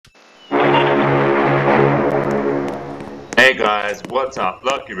guys, what's up?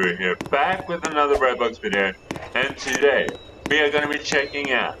 Lucky Boo here, back with another Roblox video, and today we are going to be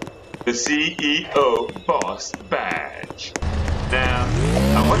checking out the CEO Boss Badge. Now,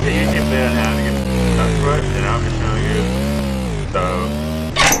 I want the YouTube video on how to get stuck for it, and I'll be showing you. So,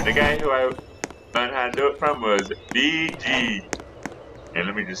 the guy who I learned how to do it from was BG. And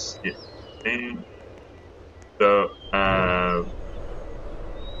let me just get in. So,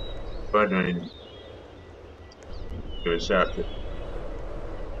 what do I need to do a shout to?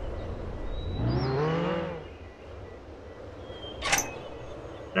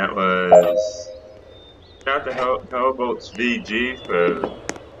 That was shout to Hellbolt's VG for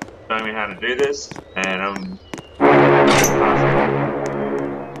showing me how to do this, and I'm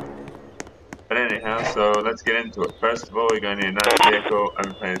but anyhow, so let's get into it. First of all, we're going to need a nice vehicle. I've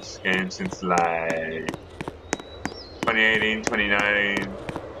been playing this game since like 2018, 2019,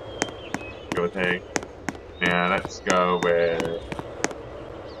 give or take. Now let's go with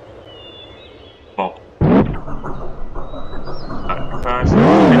first,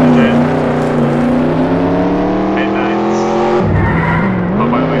 midnights. Oh,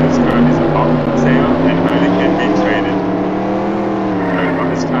 by the way, this car is a box sale and only can be traded. On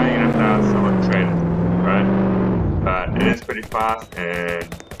this car, you're gonna have to have someone trade it, right? But it is pretty fast, and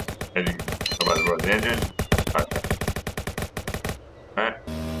as you can go by the road, the engine, right?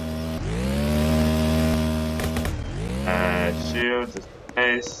 Shields, just in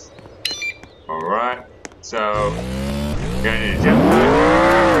case. Alright, so you're going to need a jetpack,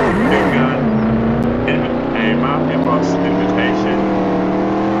 a big gun, a Mafia Boss invitation,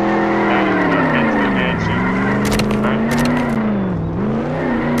 and enter the mansion. Right?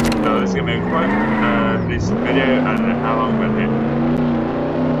 So this is going to be a quite decent video. I don't know how long, but here.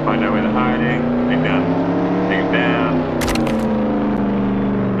 Find out where they're hiding, take it down.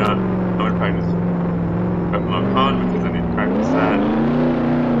 No, I'm going to practice Pokemon Con because I need to practice that.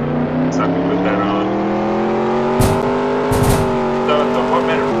 So I can put that on. So it's a 1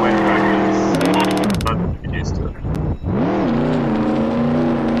 minute way practice. Not get used to it.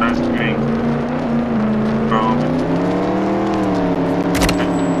 Nice drink. Strong.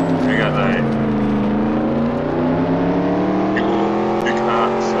 We got like big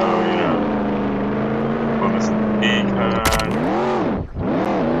card, so you know. Almost E card.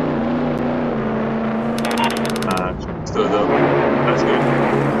 Still though. That's good.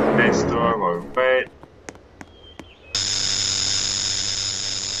 Base store while we wait.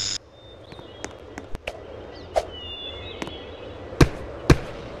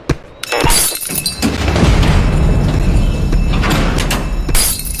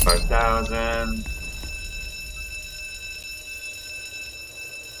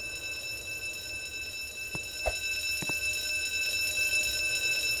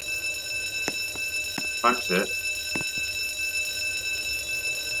 Punch it.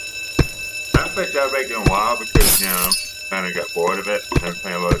 I haven't played Jailbreak in a while because, you know, kind of got bored of it. I've been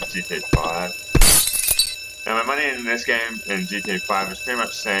playing a lot of GTA 5. Now, my money in this game in GTA 5 is pretty much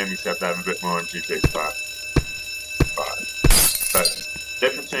the same, except I have a bit more in GTA 5. But the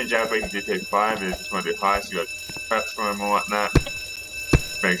difference between Jailbreak and GTA 5 is just want to do heists, you got traps for them and whatnot.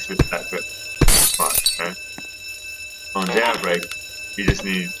 Makes it that bit fun, okay? On Jailbreak, you just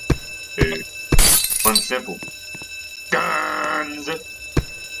need to one simple guns.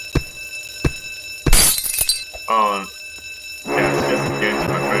 On just against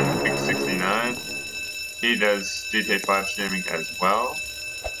my friend Big69. He does GTA 5 streaming as well.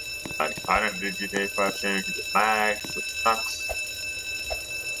 Like I don't do GTA 5 streaming because it lags, it sucks.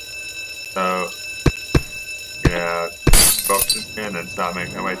 So yeah, box this in and start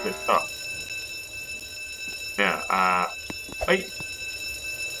making our way to the top. Now, wait.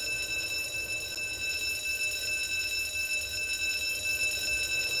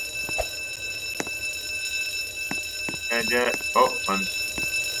 And one.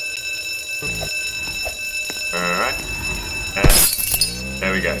 Alright.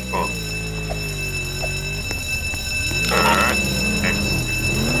 There we go, boom. Alright, next.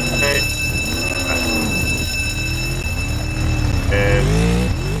 Hey.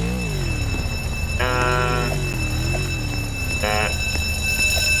 That.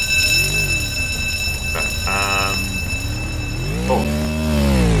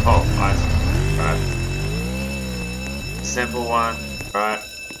 Oh, nice. Alright. Simple one, right?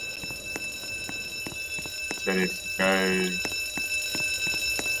 So it goes.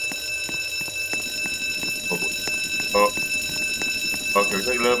 Okay, we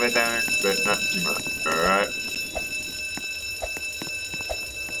took a little bit damage, but not too much. Alright.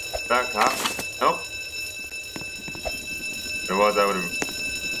 Back up. Nope. If it was, I would have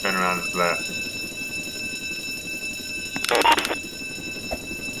turned around and left.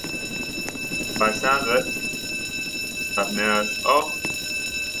 near us. Oh!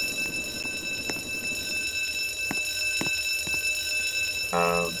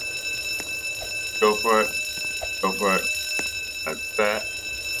 Go for it. Go for it. That's that.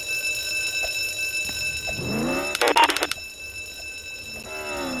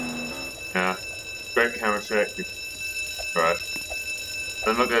 Yeah. Great camera trick. Right.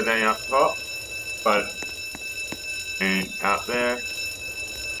 Doesn't look like there's any up top, but ain't out there.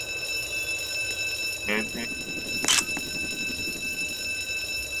 Anything.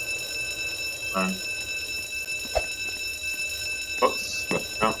 Oops.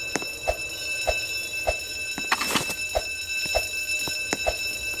 No.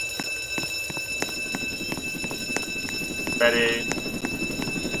 Ready.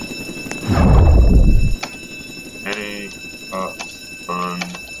 Any cups on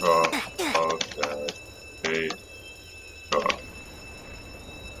top of the big cup.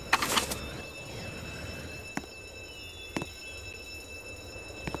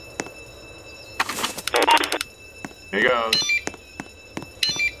 Here goes.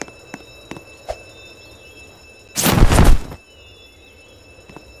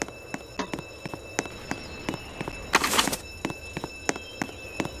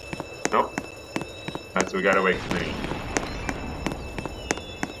 Nope. That's what we gotta wait clean.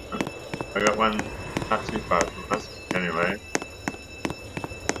 I got one not too far from us, anyway.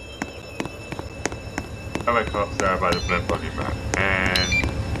 How about cops there by the blimp on your back? And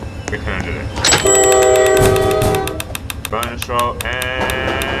we turned it in. Bonus roll and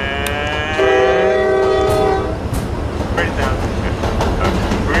right down to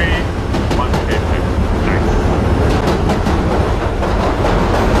 3, 1, 8, 6. Nice.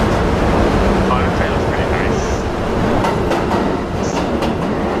 Oh, the trailer's pretty nice.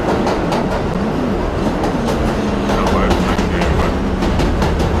 No work, not doing work.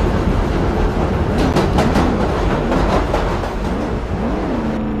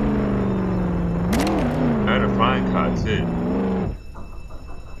 I had a flying car too.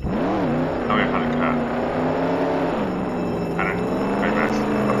 Oh, we had a car. I don't know. Very nice.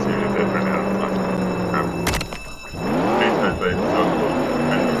 I'll see you in a bit right now. Thanks, man, please. So cool.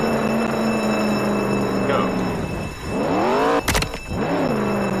 Go.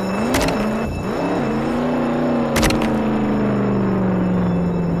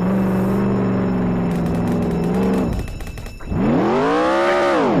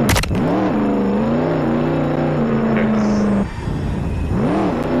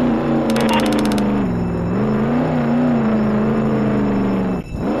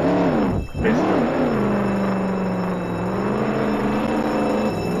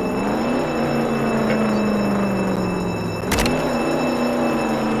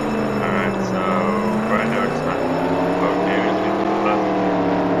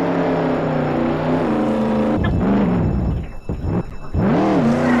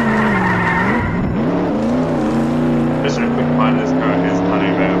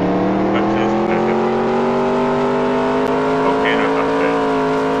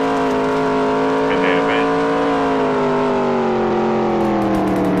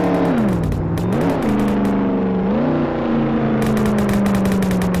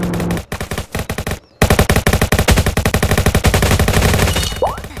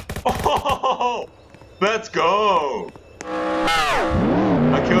 Let's go!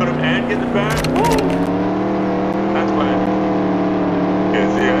 I killed him and get the bag. Woo! That's fine. Yeah,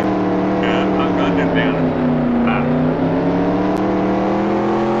 see it? Yeah, I gunned him down.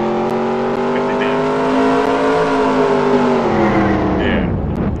 Get it down. Yeah.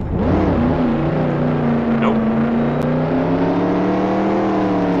 Nope.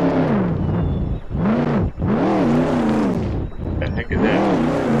 The heck is that?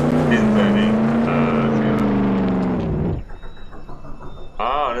 He's burning.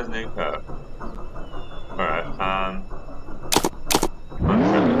 Oh, there's an egg pop. Alright, one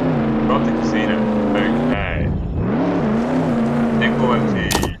second. Go to the casino. Okay. Nickel empty.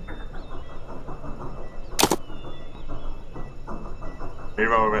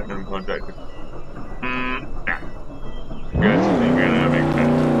 Reroll random contractor. Yeah. Good, something really that makes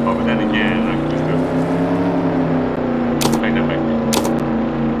sense. Oh, but then again, I can just do it. Make that back.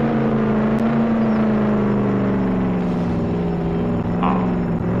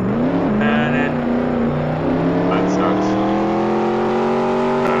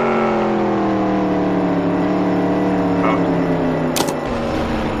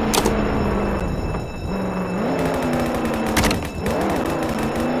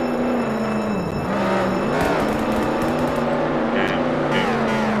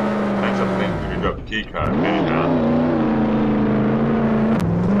 Key card anyhow.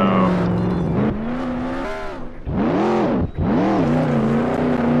 So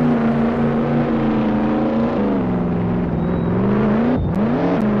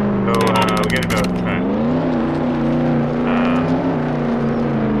way to go. Alright.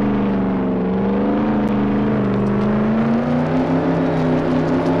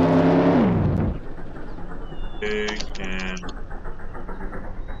 Big and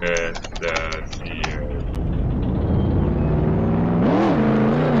that's here.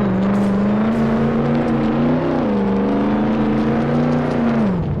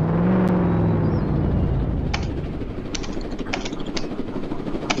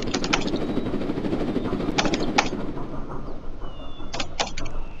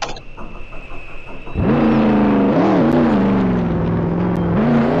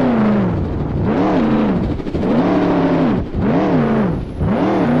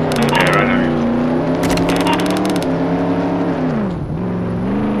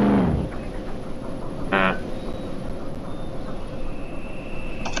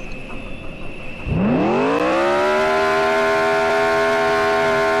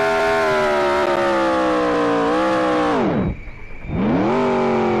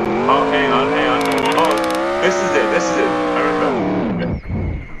 This is it. I remember.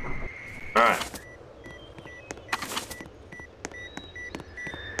 Okay.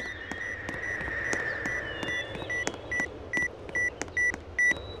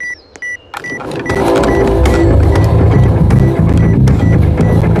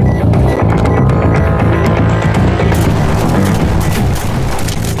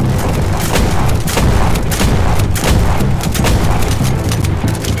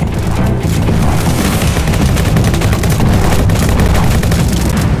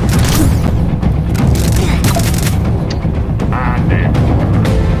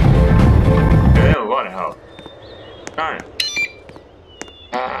 Alright.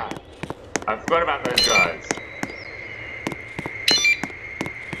 I forgot about those guys.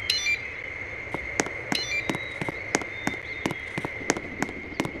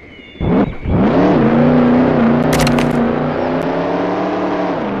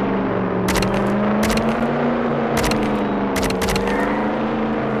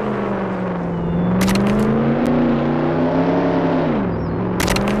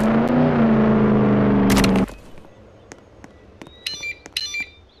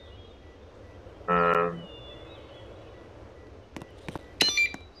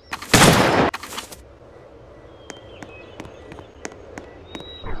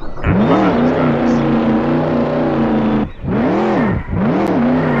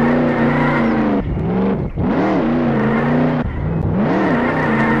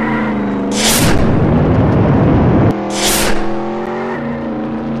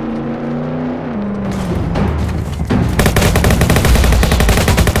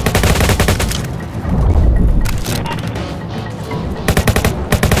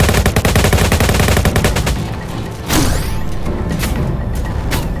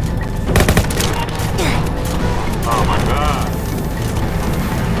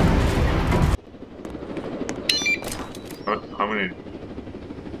 How many?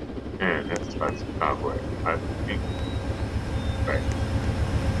 Yeah, that's halfway. I think. Right.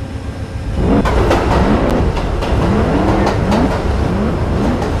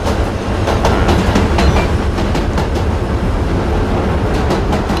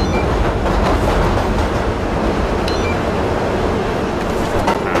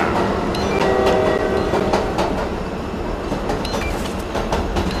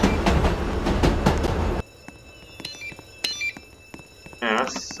 Yeah,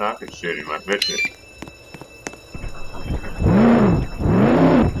 that's socket shooting my bitch.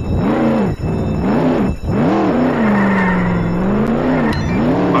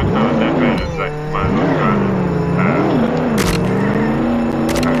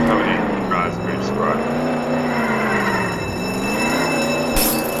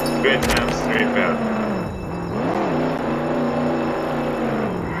 Good times, straight out.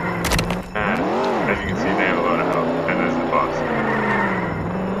 As you can see, they have a lot of health, and there's the boss.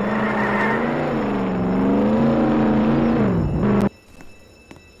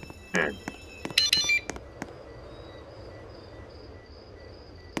 Yeah.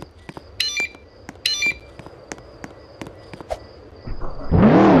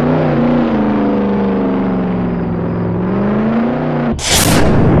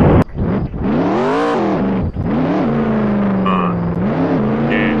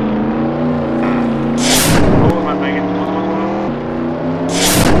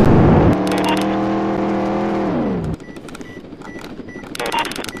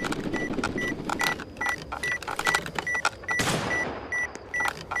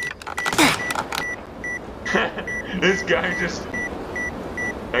 This guy just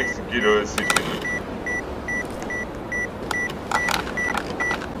executed us.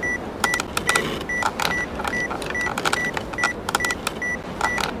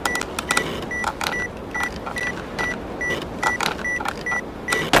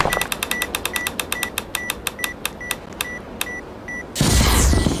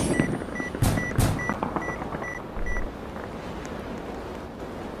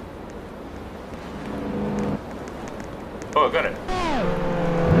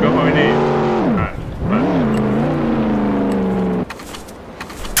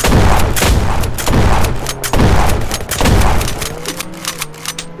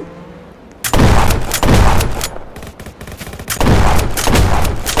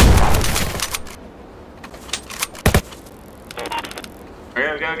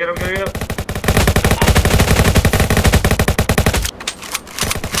 get him, get him.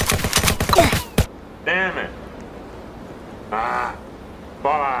 Damn it. Ah.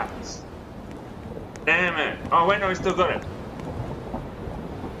 Bollocks. Damn it. Oh, wait, no, he still got it.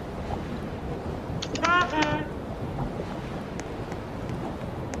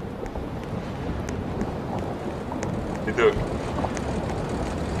 He took.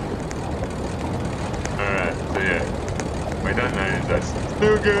 Alright, so yeah. We don't know if that's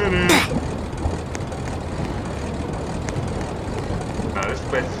still got it. No, this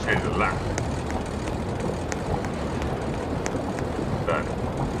place has changed a lot. Done.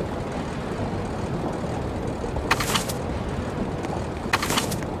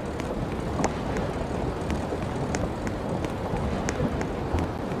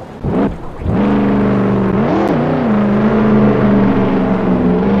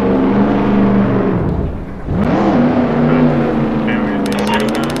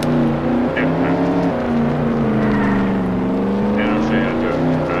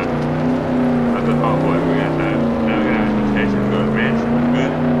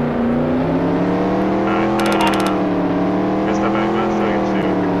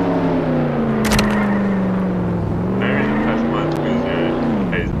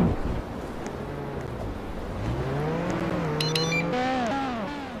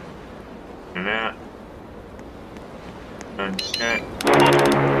 Check.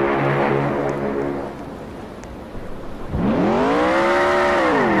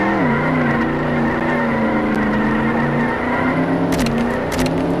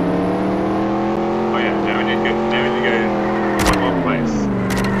 Oh yeah, now we need to go one more place.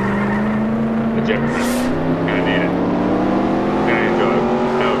 The jailbreak. Gonna need it. Gonna enjoy it.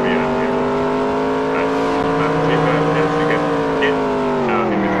 That would be up here. Right. Check out as we get our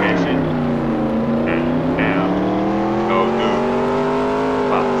invitation. And now go do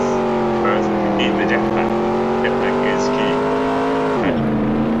box. First, eat the jetpack. Jetpack is key.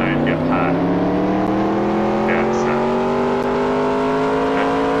 And get high. That's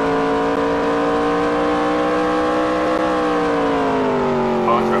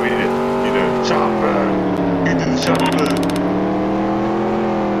oh, that's right, we need a chopper. Get to the chopper.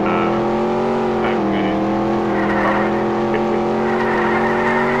 I'm gonna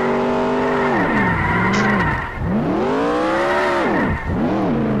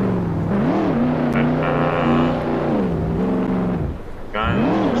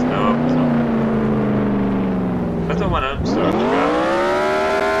guns, no, that's the one I'm sorry about.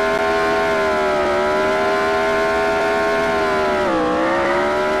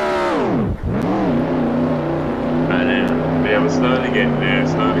 Yeah, we're slowly getting there,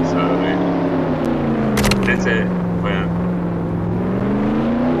 slowly. That's it. Well,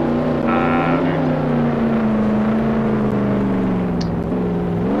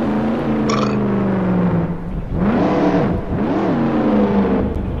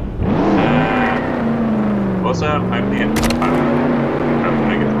 also, I'm hoping to get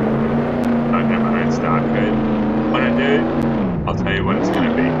my own start code. When I do, I'll tell you what it's going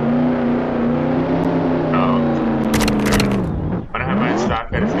to be. When I have my own start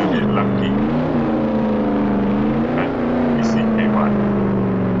code, it's going to be lucky. You see, K1.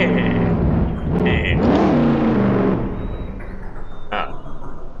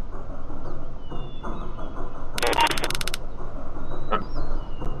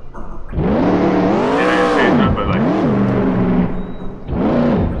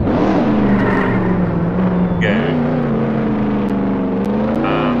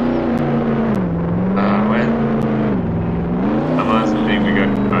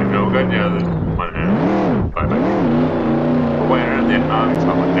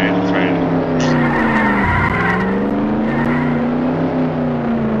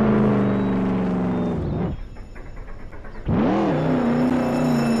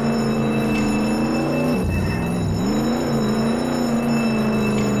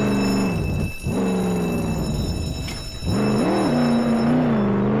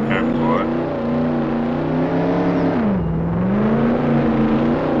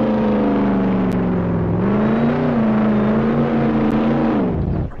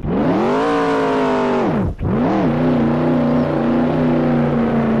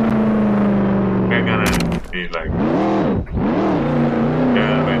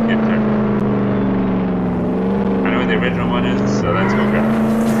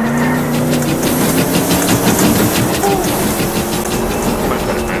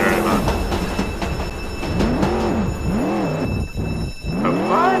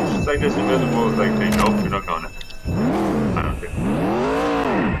 This invisible is like saying, nope, you're not going to. I don't think.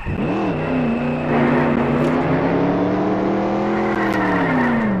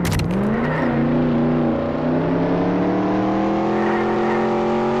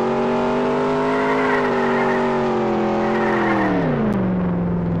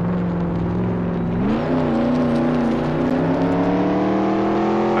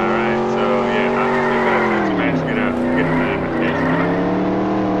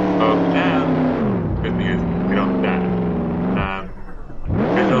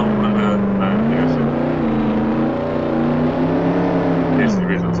 this is the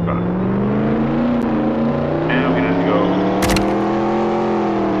original spot. Now we're gonna have to go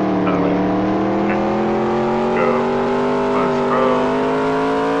other way. Go Bus Road.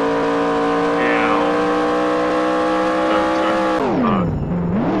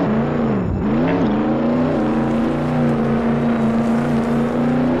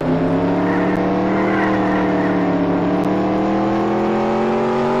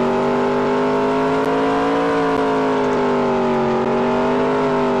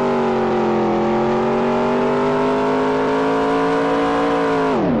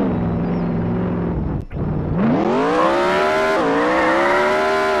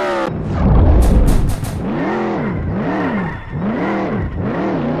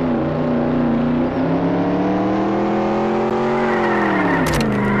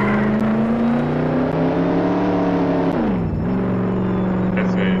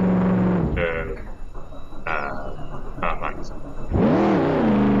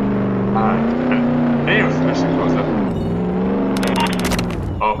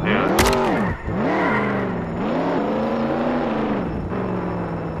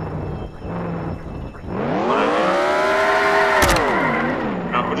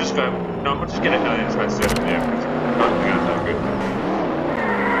 Now we'll just get it out and try to search there because I don't think that's that good.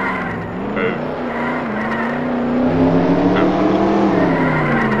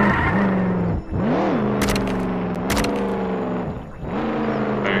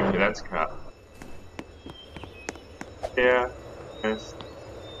 Okay, that's crap. Yeah, yes.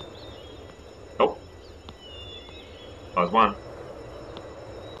 Oh. That was one.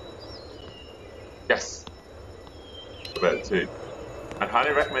 Yes. About two. I'd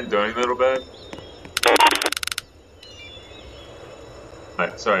highly recommend doing Little Bird.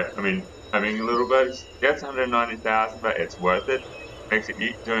 Like, sorry, I mean, having a Little Bird gets 190,000, but it's worth it. Makes it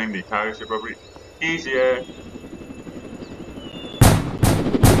doing the cargo ship robbery easier.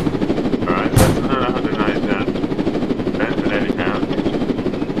 Alright, so that's another 190,000. That's an 80 pounds.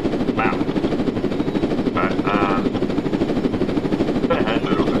 Wow. Alright, better hand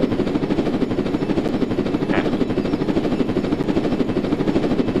Little Bird.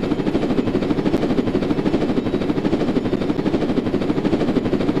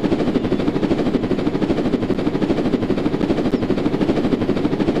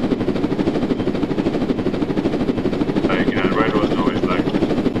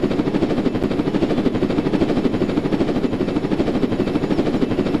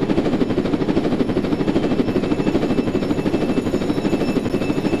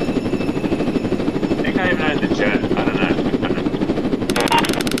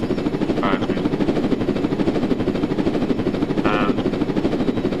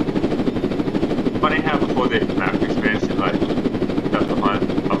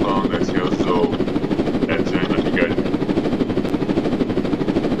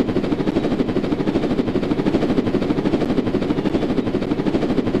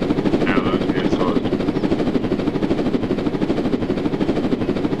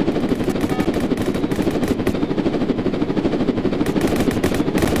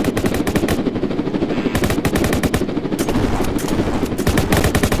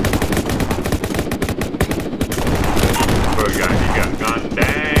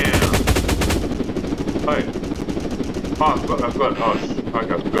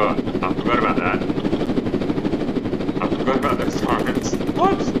 I forgot about that. I forgot about those sirens.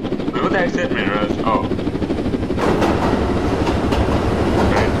 What? Wait, what the heck's hit me? Oh.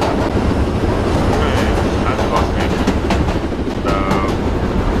 Okay. That's boss mission. So,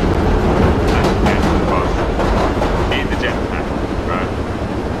 that's the boss. Need the jetpack, right?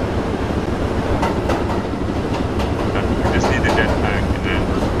 We just need the jetpack, and then,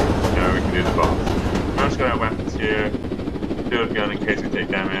 we can do the boss. I'm just gonna have weapons here. Shield gun in case we take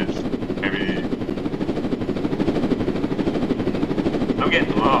damage. Maybe. I'm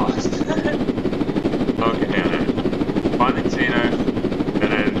getting lost. Okay, hang on. Find the casino, and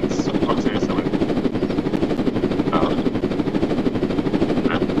then proximity to someone. Oh.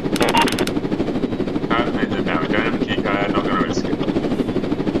 No. Card planes are now. We don't have a key card, not gonna risk it.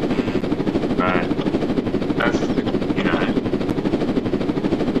 Right. That's the,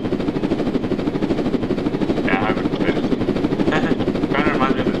 Yeah, I haven't played it. Kind of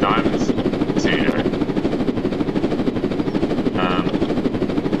reminds me of the Diamonds casino.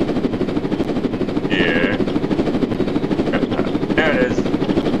 Yeah. There it is.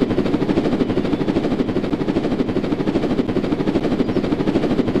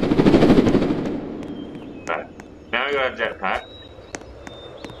 Right. Now we got a jetpack.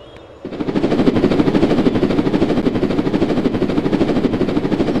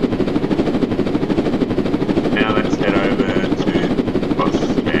 Now let's head over to what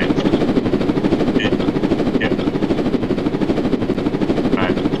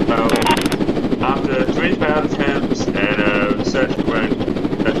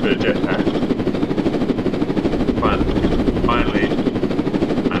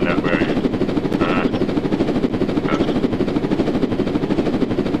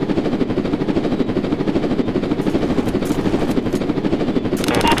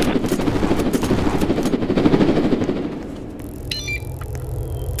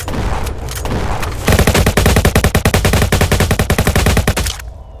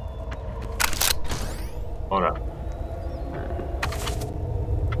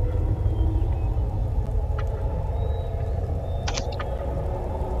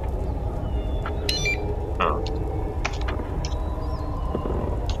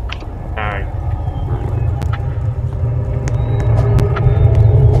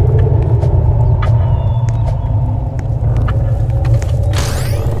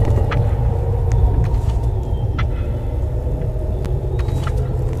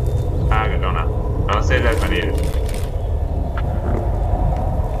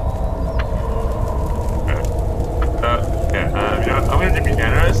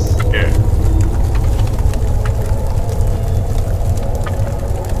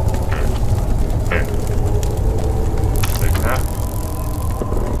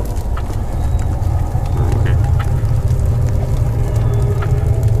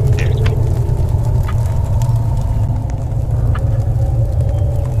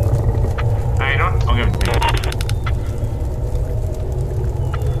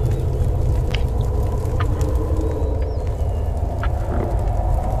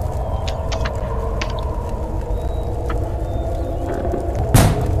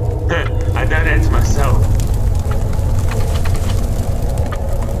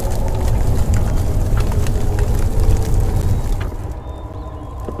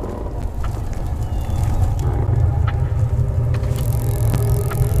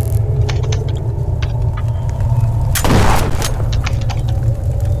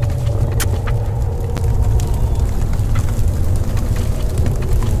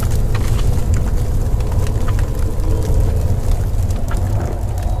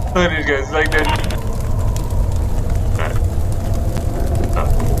Look at these guys, like that. Right. Oh.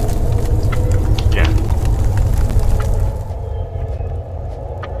 Yeah.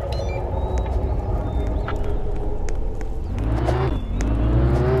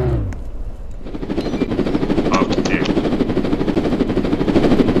 Oh, dear.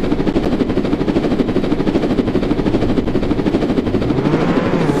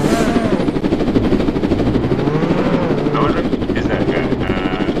 I wonder, is that guy?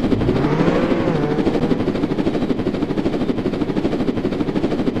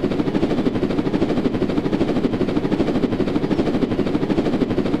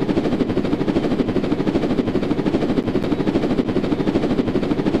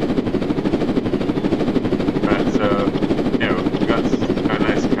 Right, so, yeah, we got a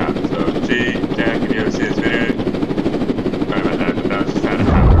nice car. So, gee, Jack, if you ever see this video, sorry about that, but that was just how to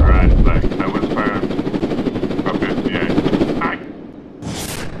happen, right? Like, I wouldn't fire him. Okay, yeah. Hi!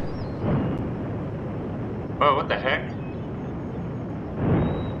 Oh, what the heck?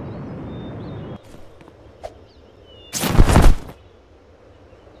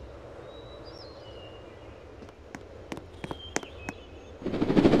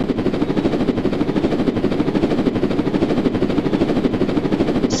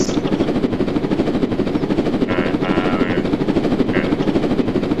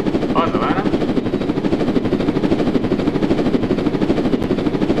 Oh, the ladder?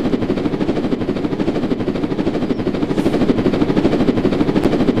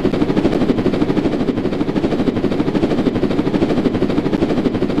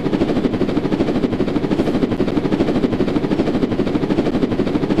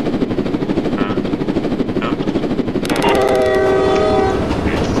 No.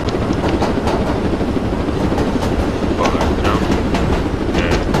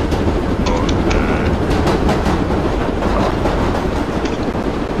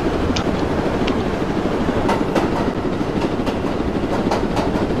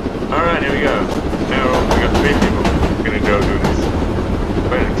 Alright, here we go. Now we got 3 people. We're gonna go do this.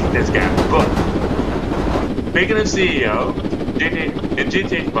 We're gonna kick this guy. But speaking of CEO, in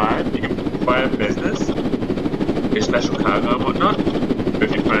GTA 5 you can buy a business, your special cargo and whatnot,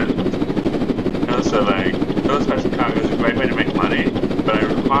 with your friends. You know, so like those special cargo is a great way to make money, but I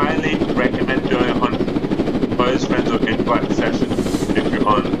highly recommend doing it on close friends or invite sessions if you're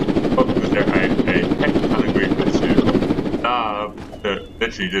on because they're a heck ton of griefers who love to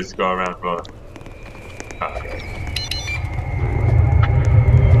literally just go around for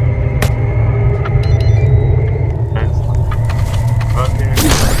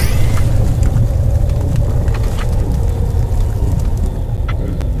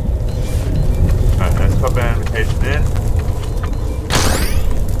let's pop our invitation in.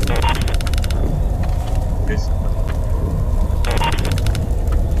 This.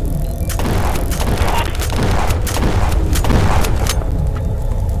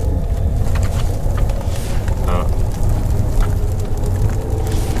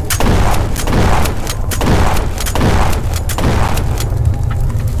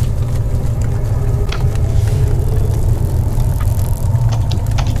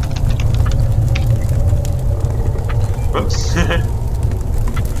 Whoops.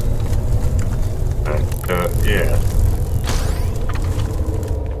 Yeah.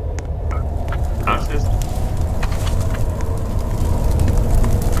 How's this?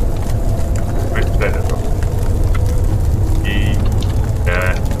 Where's that?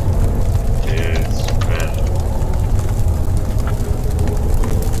 That is when.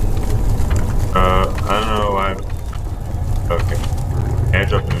 I don't know why. Okay.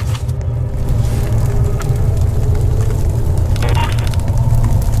 Airdrop news.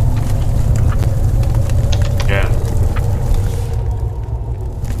 Yeah.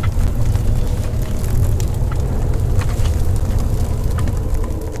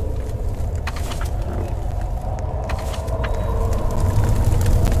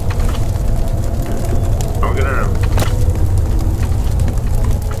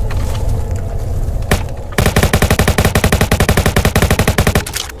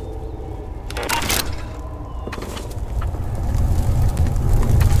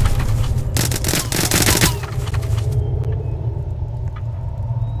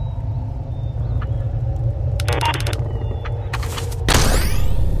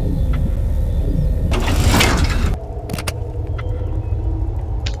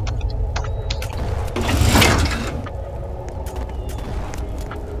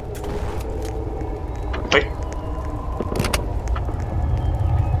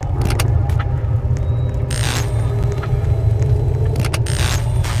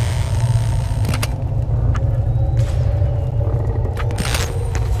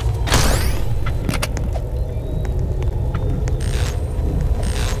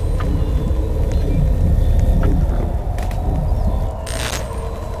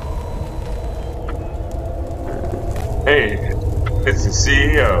 Hey, it's the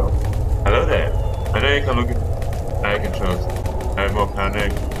CEO. Hello there. I know you can look at air controls. I have more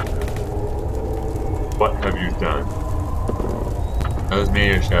panic. What have you done? That was me,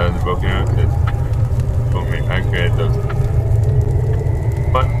 your shadow, and the broken arrow. Told me I created those.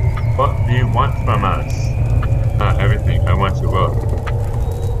 What do you want from us? Everything. I want your world.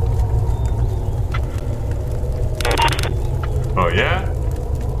 Oh yeah?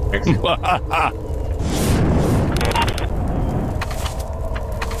 Excellent.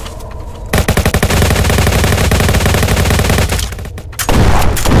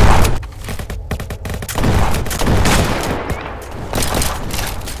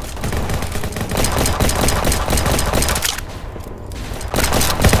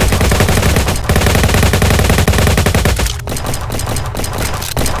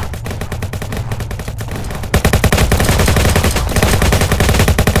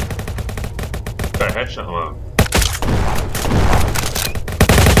 Headshot him out.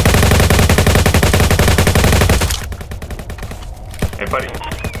 Hey, buddy.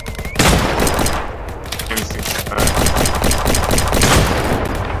 Give me 6.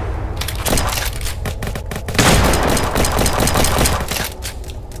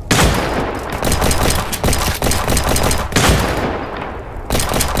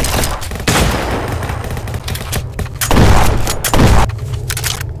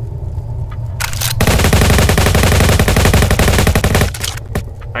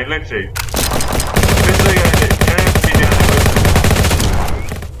 I literally, this is what you gotta do. You don't have to be down there with them.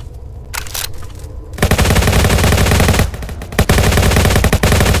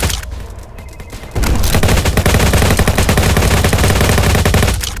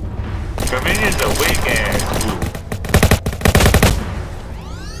 Comedian's a weak ass.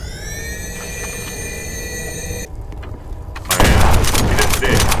 Oh yeah, he just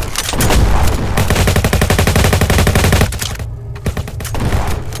did.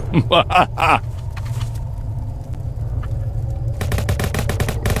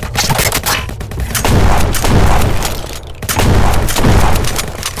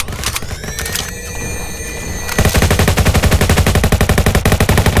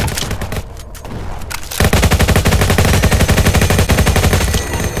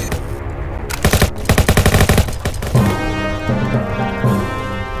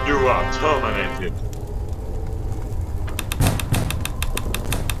 You are terminated.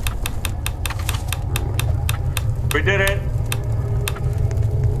 We did it!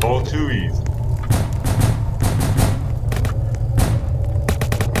 All too easy.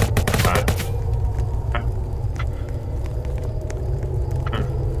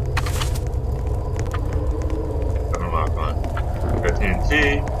 Unlock on. Got TNT.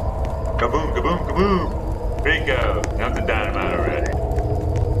 Kaboom, kaboom, kaboom! Rico, now the dynamite already.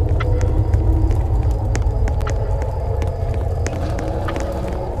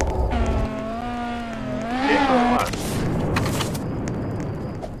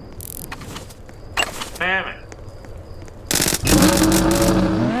 Damn it.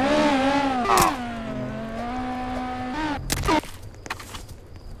 Oh.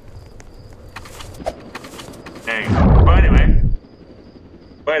 Dang. Well, anyway,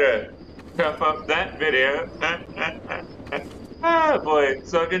 way to cuff up that video. Ah, boy.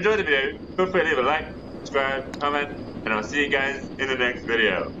 So if you enjoyed the video, feel free to leave a like, subscribe, comment, and I'll see you guys in the next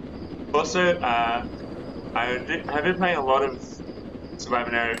video. Also, I've been playing a lot of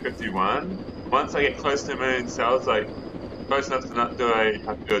Surviving Area 51. Once I get close to a million cells, like close enough to not do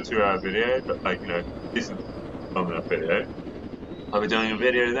have to do a 2-hour video, but like, you know, decent long enough video, I'll be doing a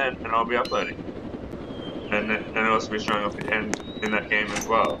video then, and I'll be uploading. And I'll also be showing off the end in that game as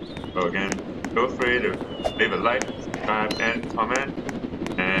well. So again, feel free to leave a like, subscribe, and comment.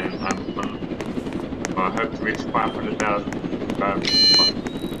 And I hope to reach 500,000 subscribers.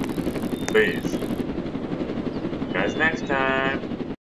 Please. See you guys next time.